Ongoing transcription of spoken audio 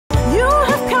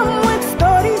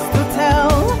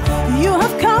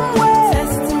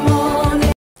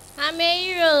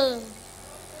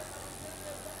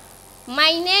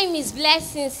My name is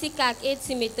Blessing Nsikak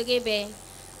Saved.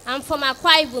 I'm from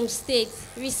Akwa Ibom State,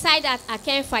 reside at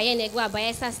Akenfayenegwa,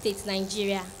 Bayelsa State,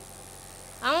 Nigeria.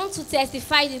 I want to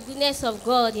testify the goodness of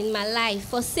God in my life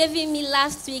for saving me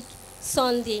last week,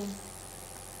 Sunday.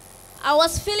 I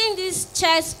was feeling this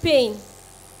chest pain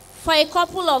for a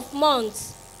couple of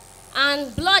months,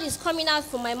 and blood is coming out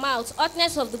from my mouth,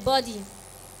 hotness of the body.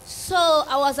 So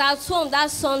I was at home that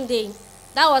Sunday.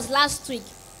 That was last week.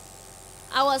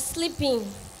 I was sleeping.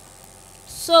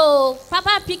 So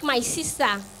Papa picked my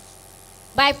sister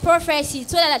by prophecy,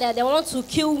 told her that they want to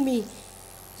kill me.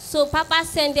 So Papa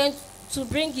sent them to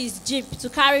bring his jeep to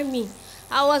carry me.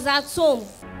 I was at home.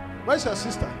 Where's your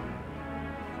sister?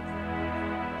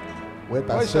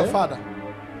 Where's your father?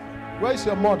 Where's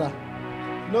your mother?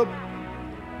 No.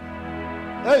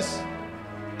 Yes.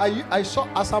 I saw,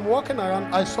 as I'm walking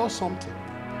around, I saw something.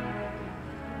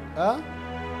 Huh?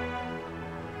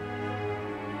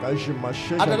 At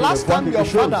the last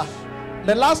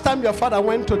time your father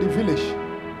went to the village,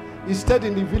 he stayed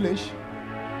in the village,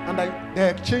 and they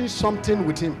exchanged something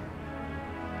with him.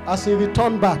 As he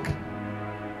returned back,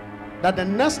 that the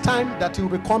next time that he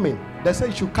will be coming, they said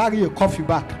you should carry a coffee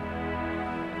back.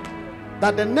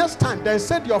 That the next time, they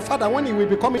said your father, when he will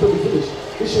be coming to the village,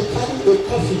 he should carry a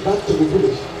coffee back to the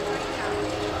village.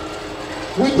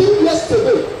 Within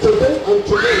yesterday, today, and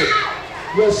tomorrow,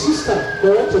 your sister, they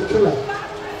want to kill her.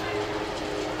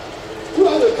 Who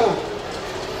has the car?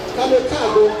 Can the car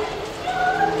go?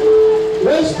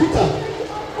 Where's Peter?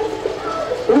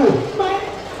 Who?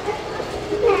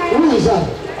 Who is that?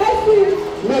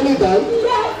 Many died?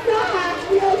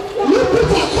 You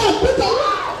Peter, come, Peter.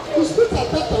 Is Peter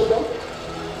better, though?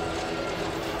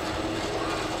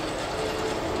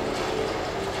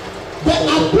 Then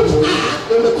I put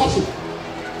her in the coffee.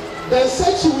 They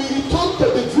said she will return to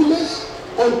the village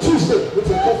on Tuesday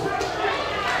with a coffee.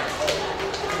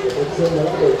 I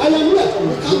am here.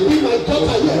 You can't be my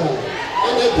daughter here.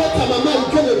 And I get her mama, you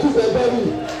can't cook and bury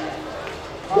me.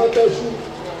 But they should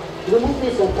remove me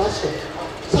from pastor.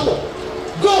 Salo,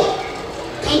 go.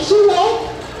 Can she walk?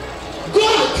 Go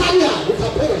and carry her with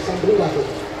her parents and bring her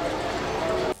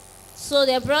home. So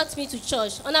they brought me to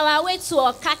church. On our way to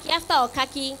Okaki, after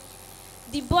Okaki,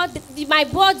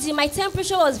 my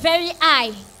temperature was very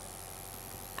high.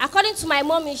 According to my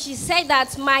mommy, she said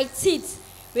that my teeth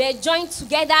were joined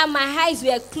together, my eyes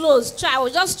were closed. I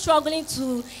was just struggling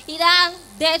to either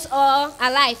death or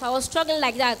alive. I was struggling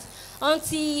like that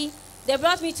until they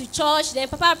brought me to church. Then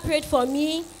Papa prayed for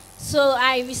me, so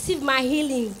I received my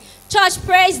healing. Church,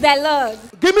 praise the Lord.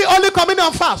 Give me only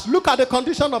communion fast. Look at the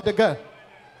condition of the girl.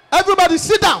 Everybody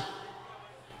sit down.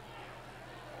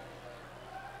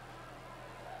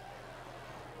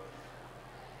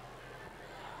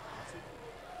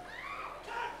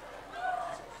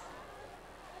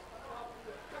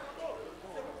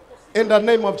 In the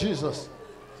name of Jesus.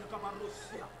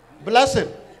 Blessing.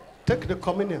 Take the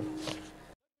communion.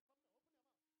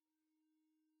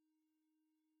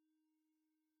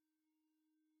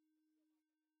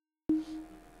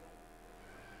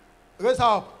 Raise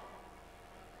up.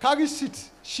 Carry seat.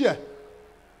 Share.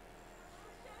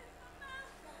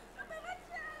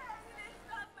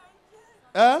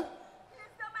 Then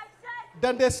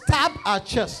they stab our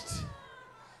chest.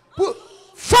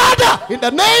 Father, in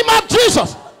the name of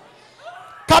Jesus.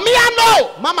 Come here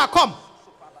now. Mama, come.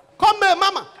 Come here,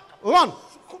 Mama. Run.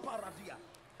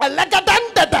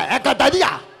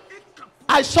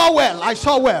 I saw well. I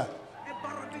saw well.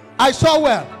 I saw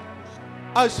well.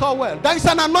 I saw well. There is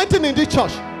an anointing in this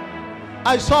church.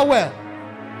 I saw well.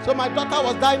 So my daughter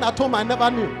was dying at home. I never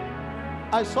knew.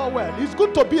 I saw well. It's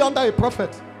good to be under a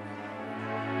prophet.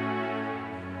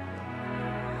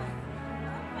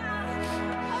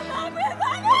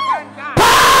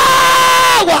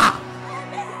 Power!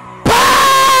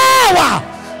 Power!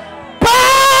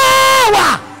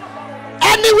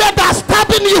 Anywhere that's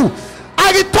stabbing you,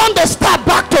 I return the stab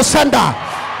back to sender.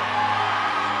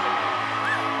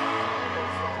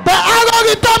 The arrow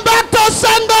return back to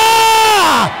sender.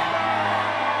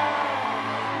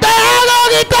 The arrow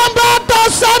return back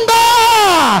to sender.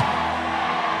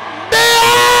 The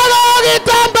arrow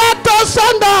return back to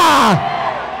sender.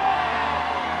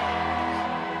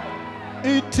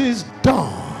 It is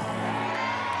done.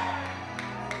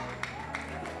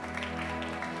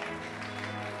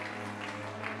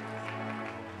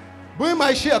 Bring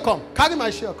my share, come. Carry my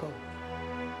share, come.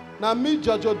 Now me,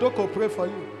 Judge Odoko, pray for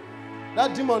you.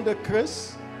 That demon, the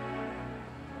curse.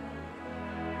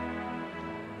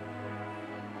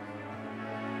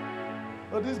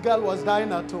 Oh, this girl was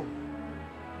dying at home.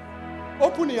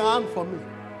 Open your hand for me.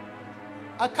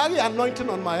 I carry anointing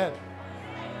on my head.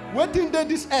 Waiting there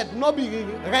this head, not be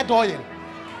red oil.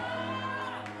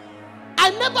 I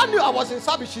never knew I was in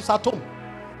service. She's at home.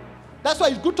 That's why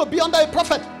it's good to be under a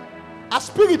prophet. A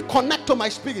spirit connect to my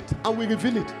spirit and we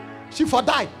reveal it. She for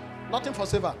die, nothing for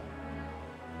save her.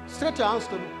 Straight your hands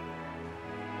to me.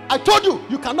 I told you,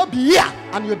 you cannot be here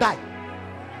and you die.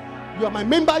 You are my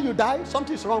member, you die.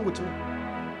 Something is wrong with me.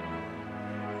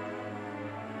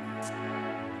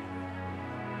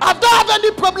 I don't have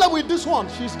any problem with this one.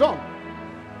 She's done.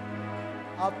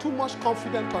 I have too much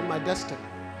confidence on my destiny.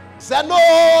 Zeno,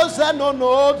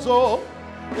 no, zo.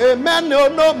 Amen,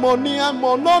 no, money,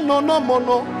 no,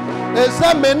 mono.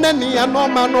 Ezameneni, no,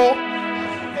 mano.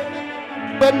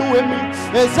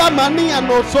 Ezamani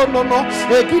no so no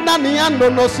egina ni ando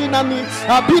no sinani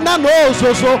abina no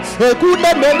zozo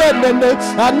egude mele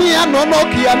ani no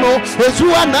kiano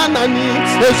ezua nana ni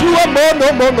ezua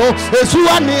mono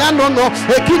ezua ni ano no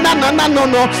egina nana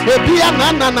no ebia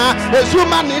nana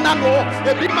ezuma ni nano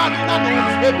ebima ni nano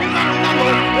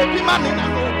ebima ni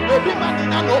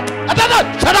nano adada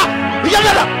shut up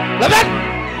yalla let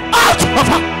out of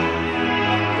her.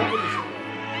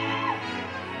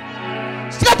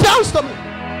 Stretch your hands to me.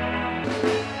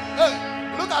 Hey,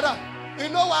 look at that. You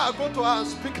know why I go to her and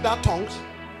speak that tongues?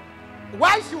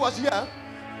 While she was here,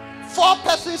 4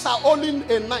 persons are holding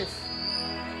a knife.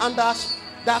 And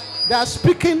they are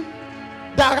speaking.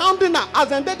 They are rounding her.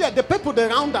 As in the people, they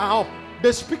round her up.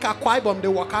 They speak a quiet bomb, they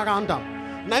walk around her.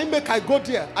 Now I make I go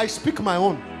there, I speak my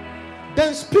own.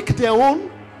 Then speak their own,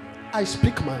 I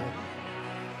speak my own.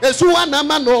 Ezuwa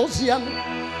nama no siano.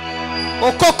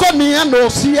 Okoko niya no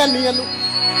siano.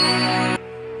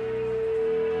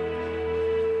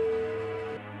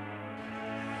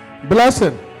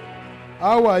 Blessing,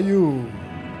 how are you?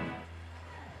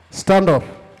 Stand up.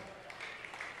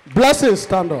 Blessing,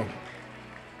 stand up.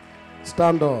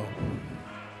 Stand up.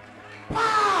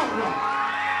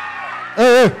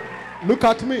 Hey, look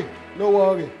at me. No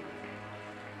worry.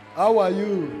 How are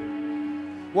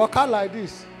you? Walk out like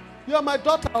this. You are my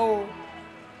daughter. Oh.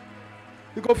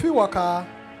 You go feel walk out.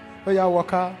 Oh, yeah,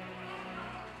 walk out.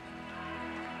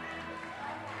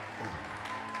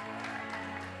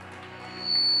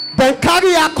 Then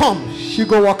carry her come. She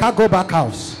go walk out, go back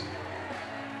house.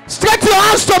 Stretch your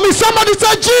hands to me. Somebody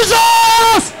say,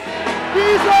 Jesus!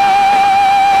 Jesus!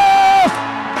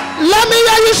 Let me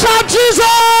hear you shout,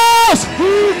 Jesus!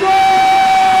 Jesus!